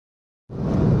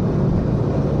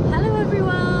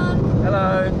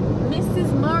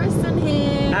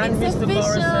Mr.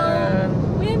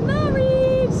 Morrison. We're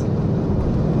married.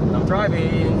 I'm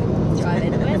driving. He's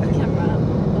driving. Where's the camera?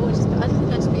 Oh, I just think I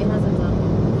just put your hazards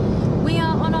on. We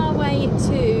are on our way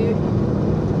to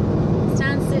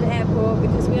Stansted Airport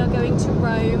because we are going to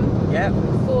Rome. Yep.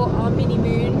 For our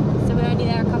Minimoon. So we're only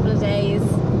there a couple of days.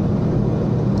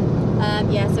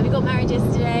 Yeah, so we got married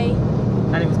yesterday.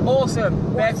 And it was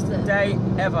awesome. Best day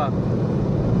ever.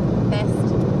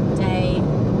 Best day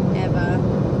ever.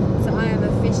 So I am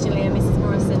officially a Mrs.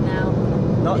 Morrison now.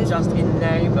 Not just in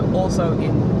name, but also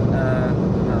in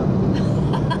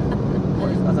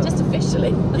just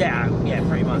officially. Yeah,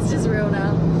 pretty much. It's just real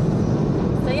now.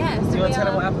 So yeah. So do you want to tell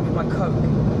them what happened with my Coke?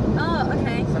 Oh,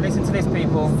 okay. So listen to this,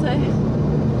 people. So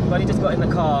I've only just got in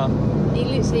the car.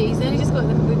 he's only just got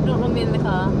we've not long been in the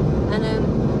car,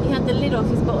 and he had the lid off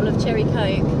his bottle of cherry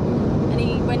Coke, and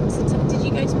he went to, did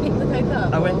you go to pick the Coke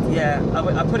up? I went, yeah,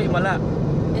 I put it in my lap.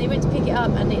 And he went to pick it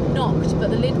up and it knocked, but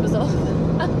the lid was off.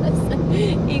 So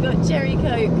he got cherry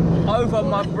Coke. Over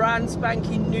my brand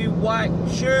spanking new white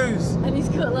shoes. And he's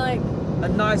got like a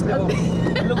nice little,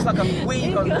 it looks like a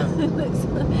weed on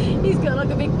them. He's got like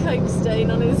a big Coke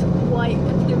stain on his white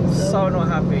pencil. So not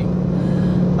happy.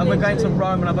 And we're going to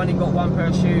Rome and I've only got one pair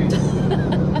of shoes. So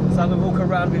I'm going to walk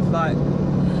around with like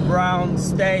brown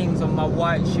stains on my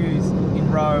white shoes in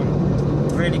Rome.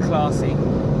 Really classy.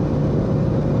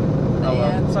 Oh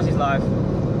well, such is life.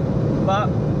 But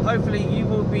hopefully you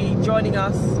will be joining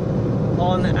us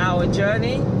on our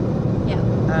journey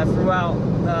throughout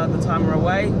the time we're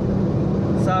away.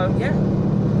 So yeah.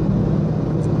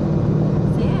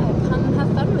 So yeah, come and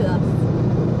have fun with us.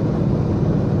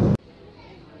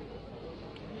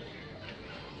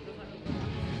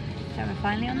 So we're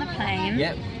finally on the plane.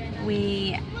 Yep.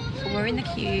 We were in the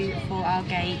queue for our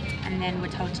gate and then we're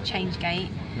told to change gate.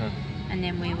 No. And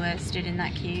then we were stood in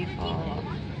that queue for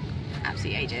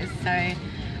absolute ages. So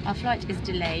our flight is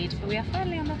delayed, but we are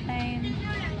finally on the plane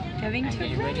going to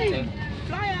Rome.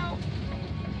 Fly out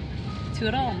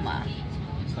to Rome.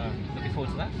 So looking forward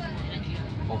to that.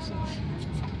 Awesome.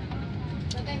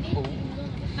 Ooh.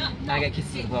 I get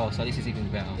kisses as well, so this is even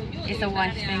better. It's a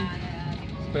wife thing.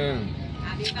 Boom.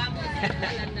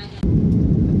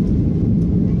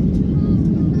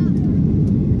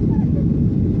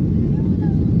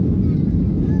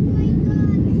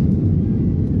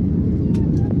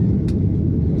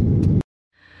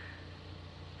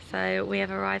 So we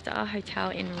have arrived at our hotel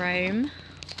in Rome.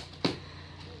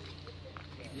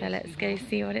 So let's go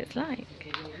see what it's like.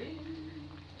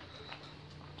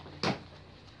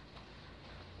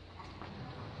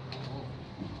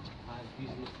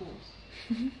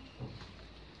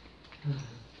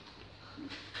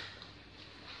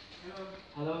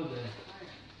 Hello there.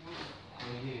 How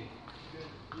are you?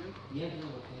 Yeah,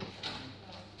 okay.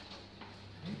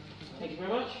 Thank you very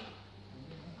much.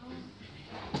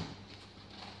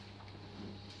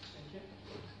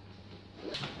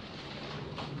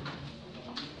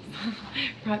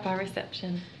 Right by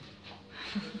reception.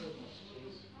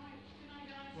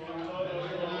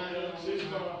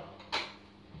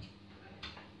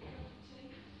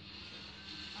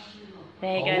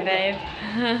 There you go, babe.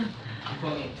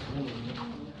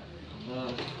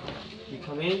 You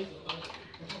come in.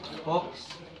 Box.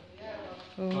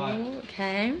 Ooh, right.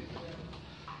 Okay.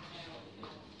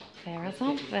 There is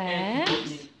our bed.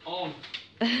 On.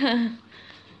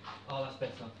 Oh, that's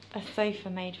better. A sofa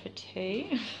made for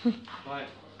two. Right.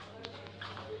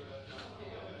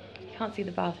 You can't see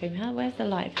the bathroom. Where's the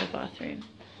light for the bathroom?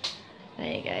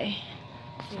 There you go.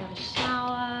 So we have a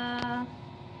shower.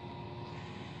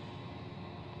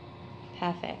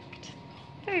 Perfect.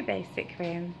 Very basic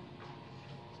room.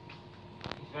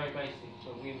 It's very basic,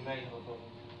 so we made no problem.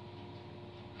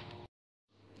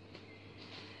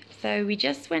 So we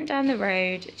just went down the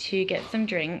road to get some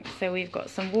drinks. So we've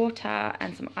got some water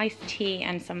and some iced tea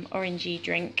and some orangey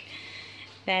drink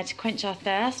there to quench our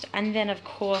thirst. And then of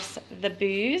course the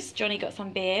booze. Johnny got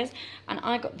some beers and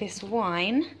I got this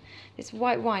wine, this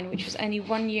white wine, which was only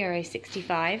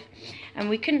 €1.65. And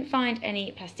we couldn't find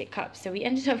any plastic cups. So we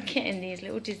ended up getting these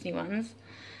little Disney ones.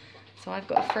 So I've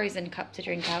got a Frozen cup to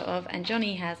drink out of and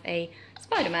Johnny has a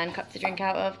Spider-Man cup to drink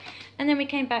out of. And then we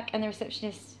came back and the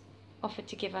receptionist offered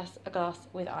to give us a glass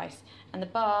with ice. And the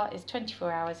bar is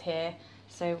 24 hours here,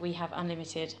 so we have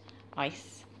unlimited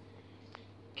ice.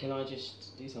 Can I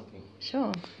just do something?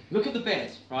 Sure. Look at the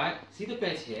bed, right? See the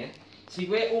bed here? See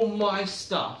where all my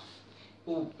stuff,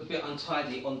 all a bit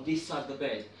untidy on this side of the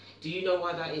bed. Do you know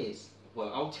why that is?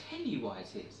 Well, I'll tell you why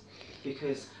it is.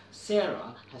 Because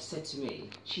Sarah has said to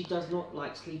me, she does not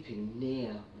like sleeping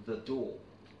near the door,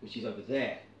 which is over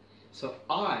there. So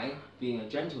I, being a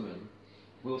gentleman,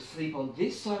 will sleep on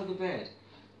this side of the bed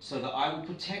so that I will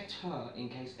protect her in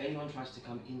case anyone tries to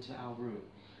come into our room.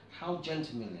 How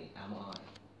gentlemanly am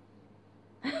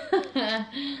I?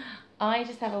 I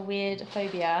just have a weird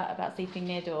phobia about sleeping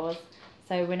near doors.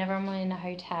 So whenever I'm in a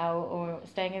hotel or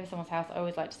staying over someone's house, I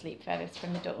always like to sleep furthest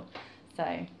from the door.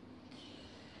 So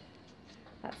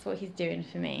that's what he's doing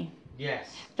for me. Yes.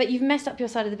 But you've messed up your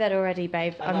side of the bed already,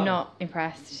 babe. I know. I'm not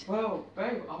impressed. Well,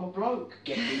 babe, I'm a bloke.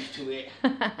 Get used to it.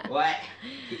 What?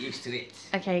 Get used to it.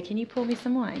 Okay, can you pour me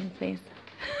some wine, please?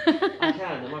 I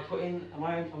can. Am I putting?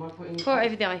 Pour it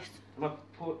over the ice. What?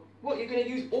 You're going to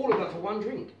use all of that for one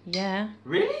drink? Yeah.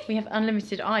 Really? We have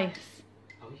unlimited ice.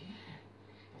 Oh yeah.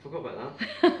 I forgot about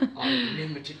that.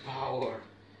 Unlimited power.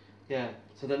 Yeah.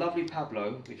 So the lovely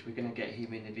Pablo, which we're going to get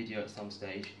him in the video at some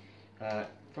stage,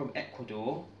 from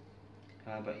Ecuador,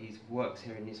 but he works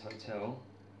here in this hotel.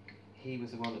 He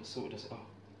was the one that sorted us. Oh.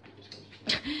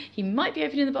 He might be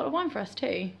opening the bottle of wine for us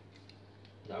too.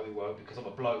 No, he won't, because I'm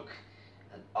a bloke,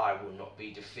 and I will not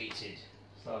be defeated.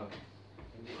 So,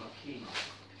 let me get my keys.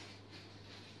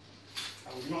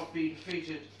 I will not be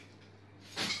defeated.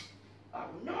 I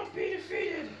will not be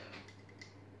defeated.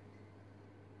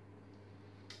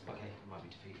 Okay, I might be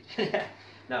defeated.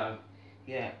 No,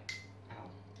 yeah. Ow.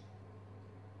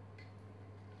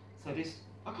 So this,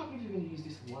 I can't believe you're going to use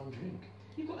this one drink.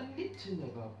 You've got a Lipton there,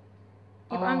 Bob.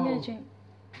 Yeah, but I'm going to drink.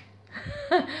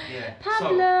 Yeah.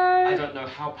 Pablo! So, I don't know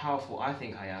how powerful I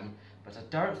think I am, but I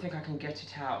don't think I can get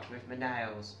it out with my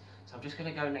nails. So I'm just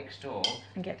going to go next door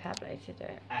And get Pablo to do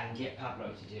it. and get Pablo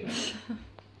to do it.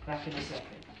 Back in a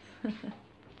second.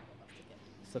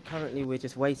 So currently we're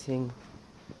just waiting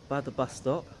by the bus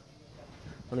stop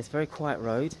on this very quiet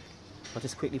road. I'll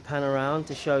just quickly pan around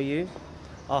to show you.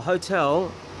 Our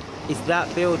hotel is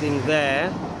that building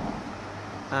there,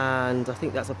 and I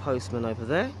think that's a postman over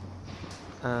there.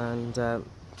 And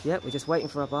yeah, we're just waiting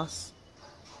for our bus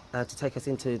to take us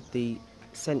into the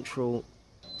central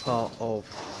part of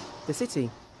the city.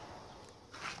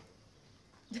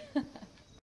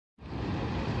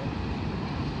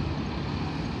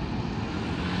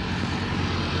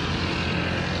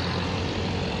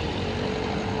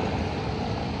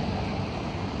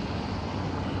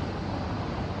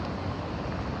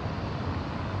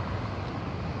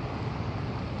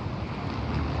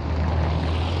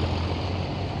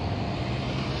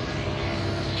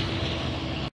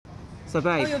 So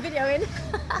babe. Oh, you're videoing?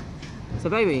 So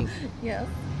baby. Yes.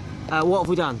 What have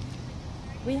we done?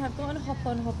 We have got on a hop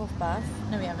on, hop off bus.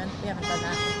 No, we haven't. We haven't done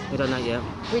that. We've done that yet.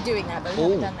 We're doing that, but we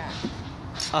haven't done that.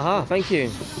 Aha, thank you.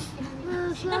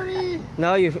 Oh, sorry.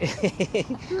 No, you.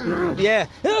 Yeah.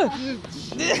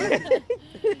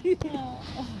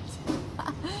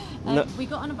 No. We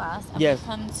got on a bus and Yes. we've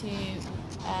come to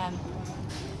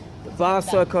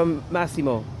Vaso con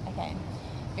Massimo. okay,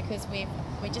 because we're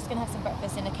just gonna have some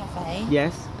breakfast in a cafe.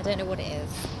 Yes. I don't know what it is.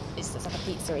 It's just like a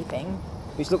pizzery thing.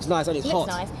 Which looks nice and it's It looks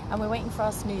hot. nice, and we're waiting for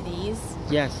our smoothies.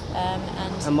 Yes.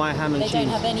 And my ham and they don't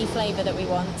cheese. have any flavour that we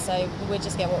want, so we'll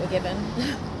just get what we're given.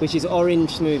 Which is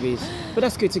orange smoothies. But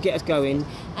that's good to get us going.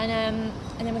 And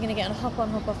then we're gonna get on a hop on,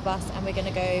 hop off bus, and we're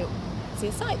gonna go see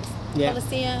the sights, Yeah.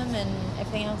 Colosseum, and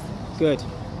everything else. Good.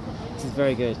 This is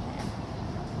very good.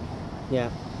 Yeah.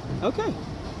 Okay.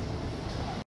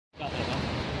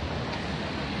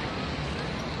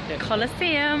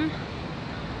 Colosseum.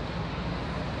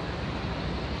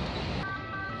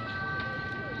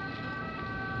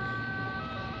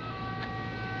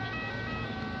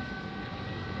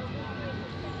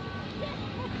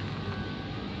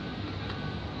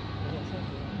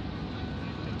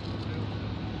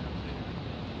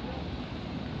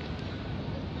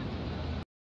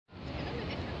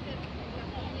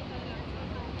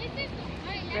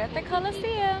 We're at the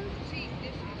Colosseum.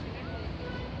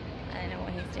 I don't know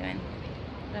what he's doing.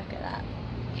 Look at that.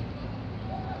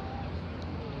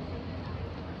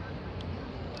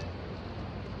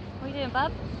 What are you doing,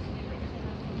 bub?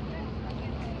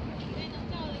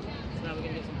 So now we're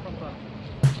going to get some proper.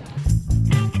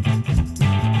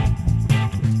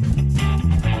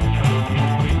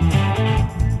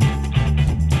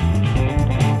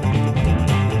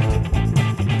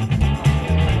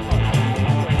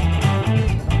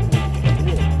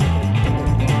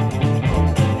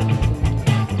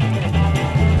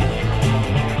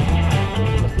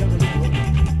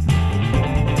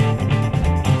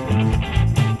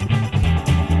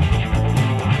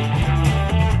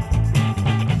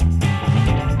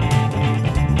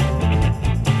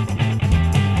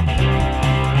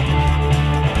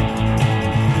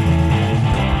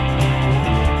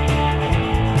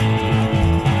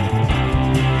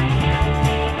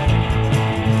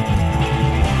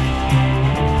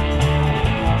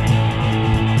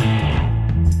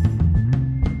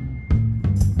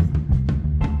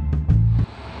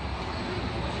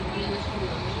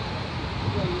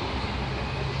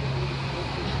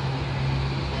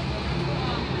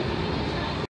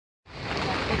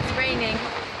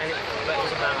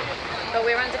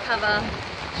 cover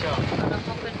Sure. on a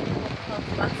hop and hop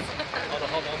bus. Oh, the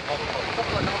hop on, hop on. Hop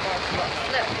on, hop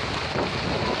off. Look.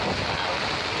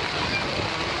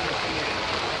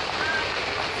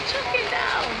 Chuck it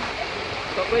down.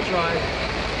 But we're dry.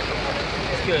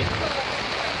 It's good.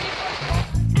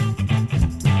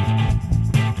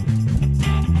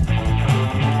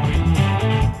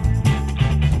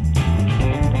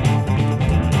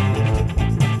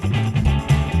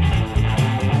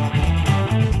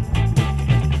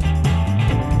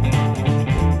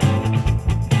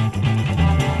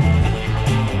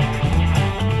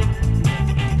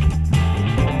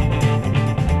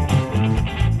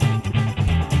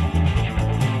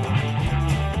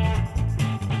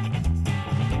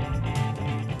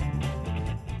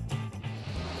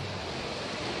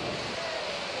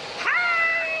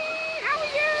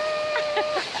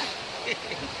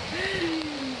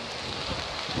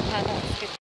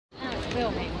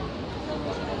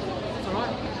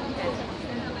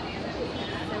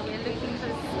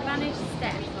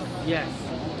 Yes.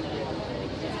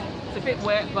 It's a bit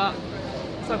wet, but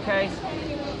it's okay.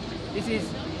 This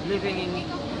is living in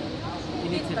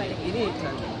Italy,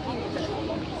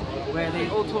 where they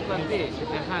all talk like this with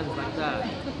their hands like that.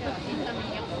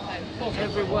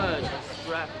 Every word is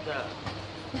dragged up.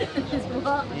 Is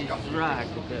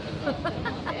dragged up.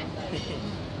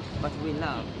 But we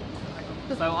love.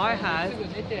 So I had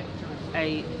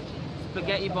a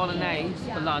spaghetti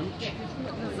bolognese for lunch.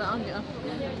 Lasagna.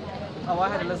 Oh, I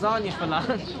had a lasagna for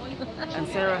lunch, and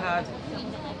Sarah had.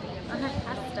 I had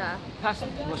pasta. Pasta.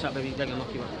 Watch out, baby. They're gonna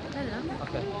knock you out. I don't know.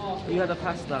 Okay. You had a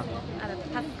pasta. I had a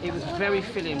pasta. It was very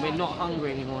filling. We're not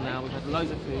hungry anymore now. We've had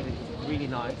loads of food. It's really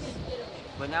nice.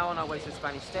 We're now on our way to the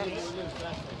Spanish Steps,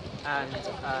 and we've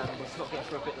still got to get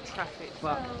through a bit of traffic,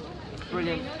 but it's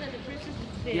brilliant.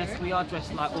 Yes, we are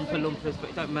dressed like Oompa Loompas, but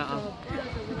it don't matter.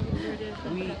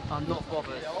 We are not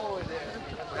bothered.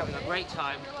 We're having a great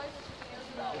time.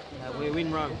 We're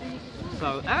in Rome.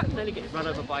 So, nearly get run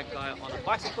over by a guy on a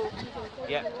bicycle.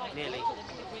 Yeah, nearly.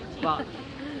 But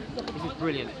this is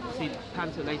brilliant. See,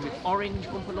 Panta lady with orange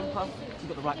Oompa Loompa. She's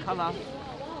got the right colour.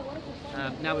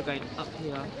 Now we're going up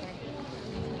here.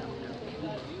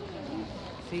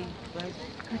 See, guys?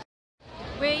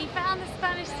 We found the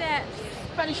Spanish Steps.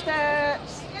 Spanish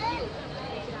Steps!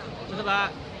 Look at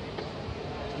that.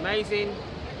 Amazing.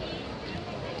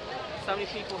 So many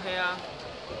people here.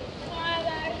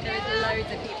 There's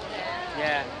loads of people there.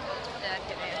 Yeah.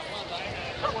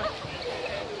 Look at this.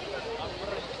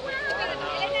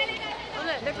 Oh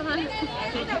look, look behind.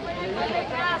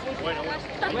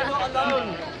 We're not alone.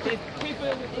 There's people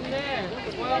in there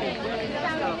as well. We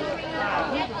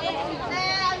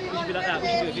should be like that. We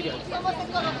should do a video.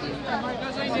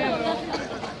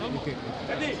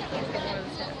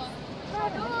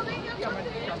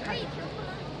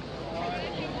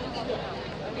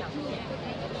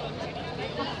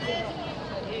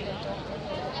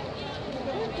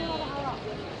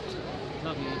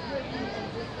 Love you.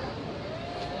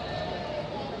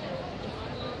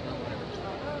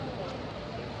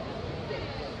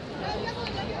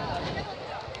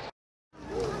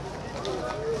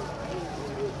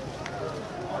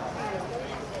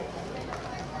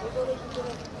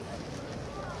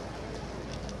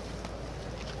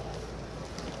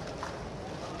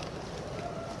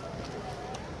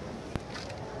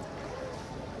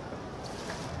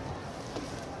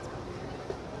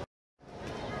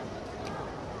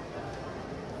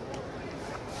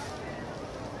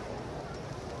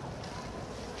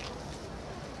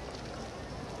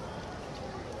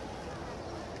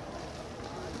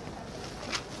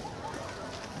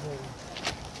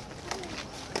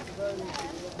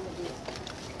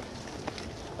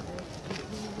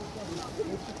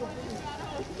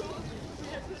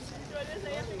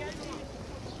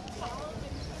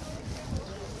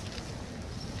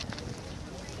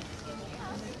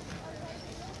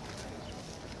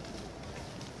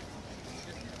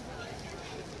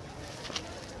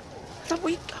 The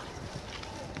week.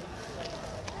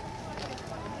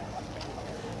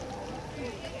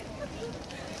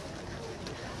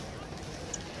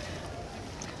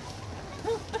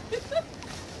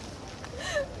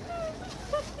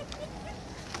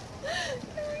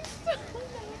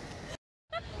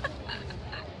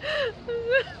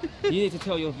 You need to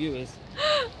tell your viewers.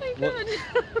 I can't.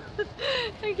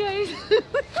 Okay.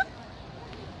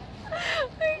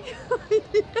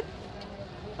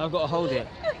 I've got to hold it.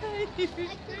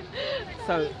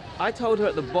 So I told her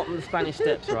at the bottom of the Spanish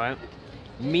Steps, right?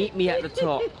 Meet me at the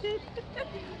top.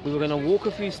 We were going to walk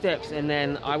a few steps and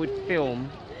then I would film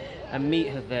and meet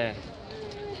her there.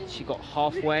 She got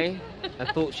halfway and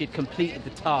thought she'd completed the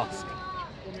task.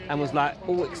 and was like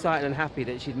all excited and happy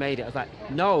that she'd made it. I was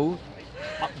like, no,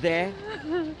 up there,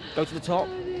 go to the top.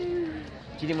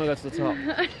 She didn't want to go to the top.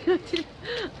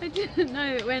 I didn't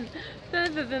know it went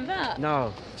further than that.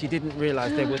 No, she didn't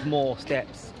realise there was more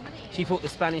steps. She thought the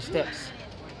Spanish steps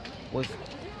was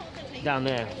down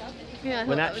there. Yeah,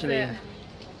 when actually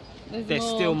there's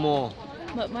still more.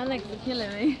 But my legs are killing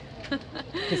me.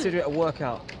 Consider it a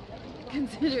workout.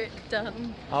 Consider it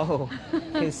done. Oh,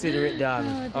 consider it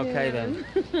done. Oh, okay then.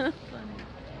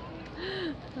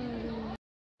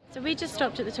 So we just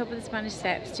stopped at the top of the Spanish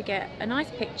Steps to get a nice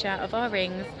picture of our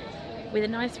rings with a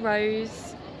nice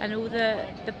rose and all the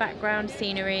background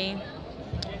scenery.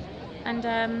 And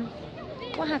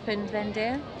what happened then,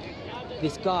 dear?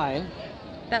 This guy.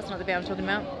 That's not the bit I'm talking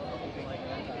about.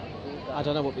 I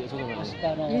don't know what bit you're talking about.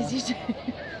 Yes, you do.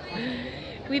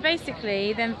 We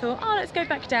basically then thought, oh, let's go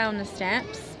back down the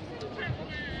steps.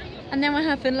 And then what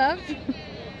happened, love?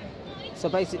 So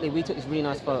basically, we took these really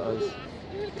nice photos,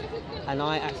 and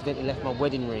I accidentally left my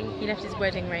wedding ring. He left his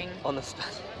wedding ring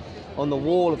on the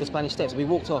wall of the Spanish Steps. We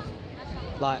walked off.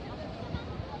 Like,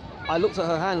 I looked at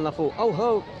her hand and I thought, oh,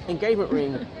 her engagement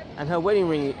ring and her wedding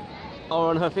ring are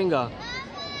on her finger.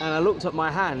 And I looked at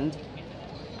my hand,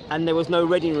 and there was no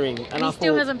wedding ring. And he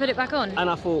still hasn't put it back on. And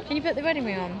I thought, can you put the wedding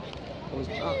ring on?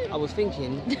 I was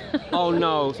thinking, oh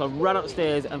no. So I ran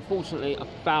upstairs, and fortunately I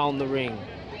found the ring.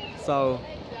 So,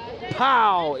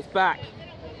 pow, it's back.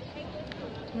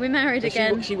 We're married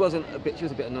again. She was a bit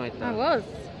annoyed though. I was.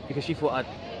 Because she thought I'd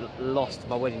lost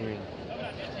my wedding ring.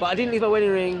 But I didn't leave my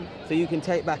wedding ring, so you can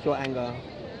take back your anger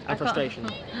and frustration.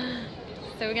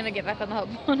 So we're gonna get back on the hop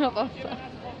after.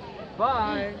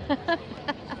 Bye.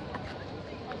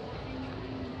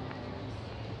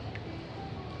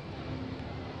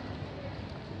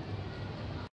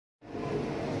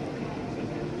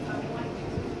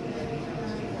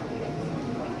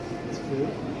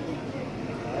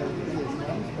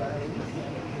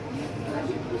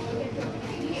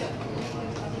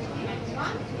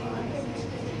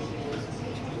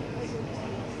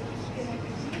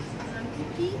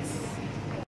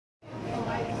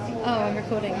 Oh, I'm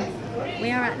recording.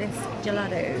 We are at this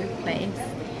gelato place.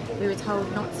 We were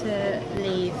told not to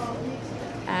leave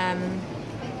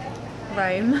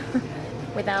Rome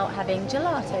without having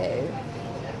gelato.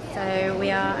 So we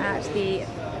are at the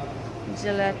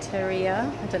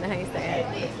gelateria. I don't know how you say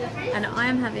it. And I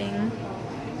am having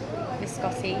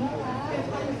biscotti,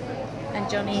 and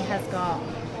Johnny has got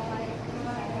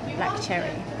black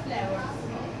cherry.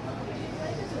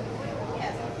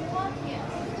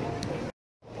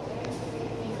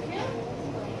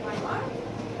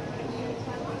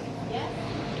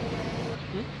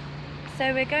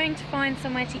 So we're going to find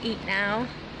somewhere to eat now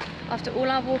after all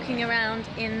our walking around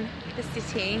in the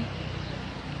city.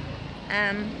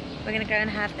 We're going to go and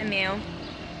have a meal,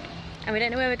 and we don't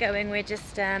know where we're going. We're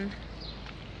just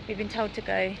we've been told to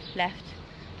go left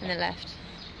and then left.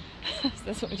 So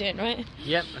that's what we're doing, right?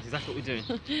 Yep, that's exactly what we're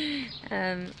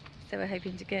doing. So we're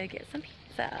hoping to go get some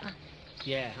pizza.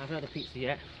 Yeah, I haven't had a pizza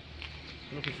yet.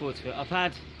 I'm looking forward to it. I've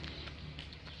had...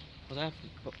 What did I have?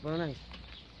 Bolognese.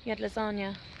 You had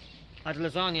lasagna. I had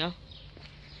lasagna.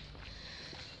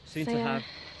 Soon So, to have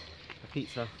a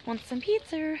pizza. Want some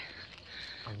pizza?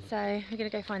 So we're going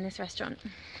to go find this restaurant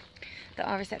that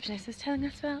our receptionist was telling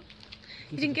us about.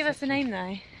 You didn't give us a name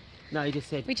though. No, he just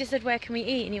said... We just said, where can we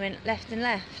eat? And you went left and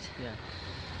left.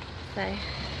 Yeah.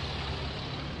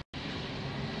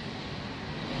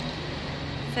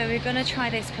 So we're going to try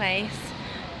this place,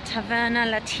 Taverna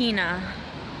Latina.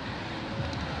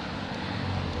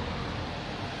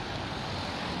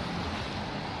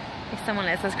 If someone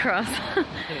lets us cross.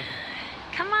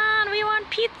 Come on, we want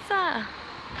pizza.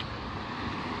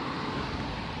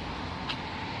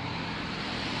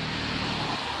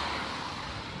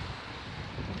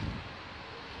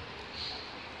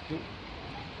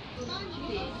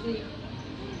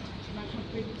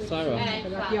 Sarah,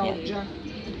 Yeah.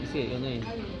 you see it, your name?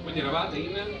 Quindi eravate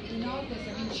in?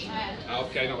 Ah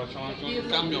ok, no, facciamo anche un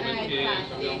cambio perché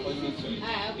abbiamo un po' di emozioni.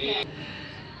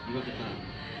 You got the plan.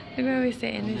 Look where we're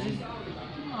sitting. This is...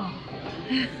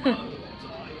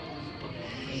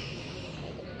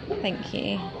 Thank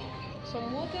you.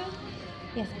 Some water?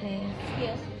 Yes, please.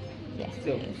 Yes. Yes,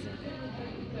 Still. please.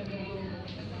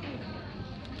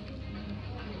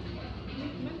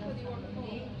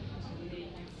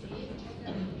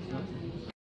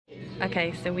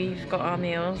 Okay, so we've got our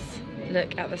meals.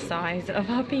 Look at the size of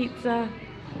our pizza.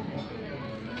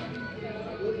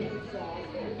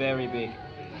 Very big.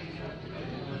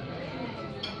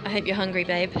 I hope you're hungry,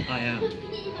 babe. I am.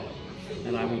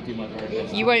 And I will do my very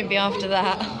best. You won't be after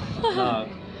that. No,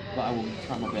 but I will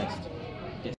try my best.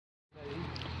 Yes.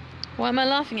 Why am I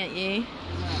laughing at you?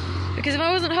 Because if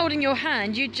I wasn't holding your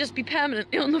hand, you'd just be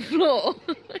permanently on the floor.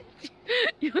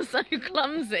 You're so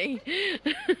clumsy.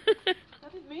 I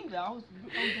didn't mean that. I was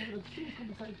having a serious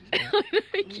conversation. I know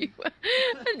you were.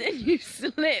 And then you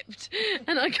slipped.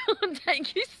 And I can't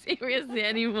take you seriously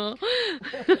anymore. We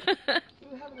were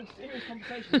having a serious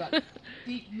conversation about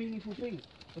deep, meaningful things.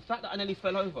 The fact that I nearly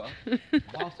fell over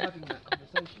whilst having that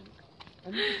conversation.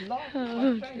 And you just laughed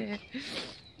in my face.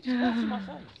 Just laughed in my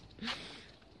face.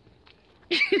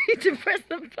 You need to press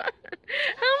the button.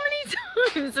 How many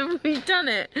times have we done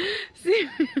it?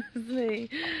 Seriously.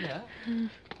 Yeah.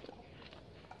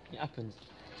 It happens.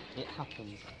 It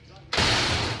happens.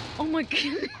 Oh my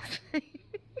goodness.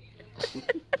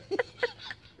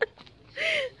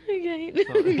 Okay.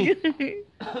 Sorry.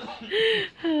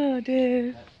 Oh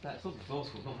dear. That's not the floor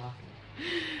school, not laughing.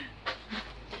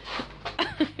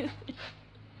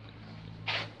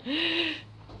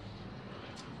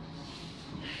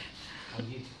 I'll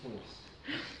use force.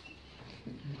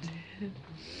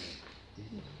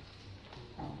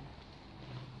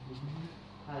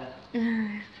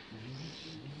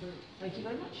 Thank you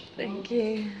very much. Thank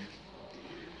you.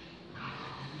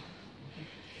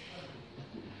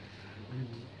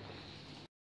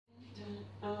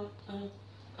 I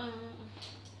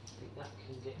think that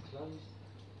can get closed.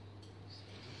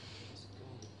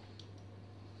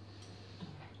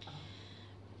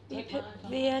 You put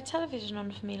the television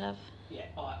on for me, love. Yeah,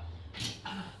 alright.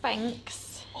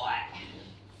 Thanks. Alright.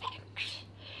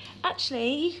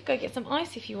 Actually, you could go get some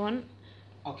ice if you want.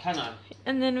 Oh, can I?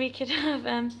 And then we could have,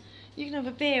 you can have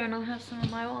a beer and I'll have some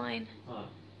of my wine. Alright.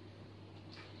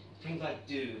 Things I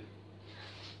do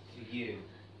for you.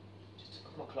 Just took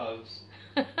off my clothes,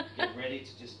 get ready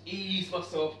to just ease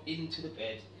myself into the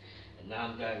bed, and now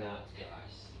I'm going out to get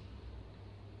ice.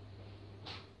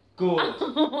 Good.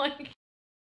 Oh my God.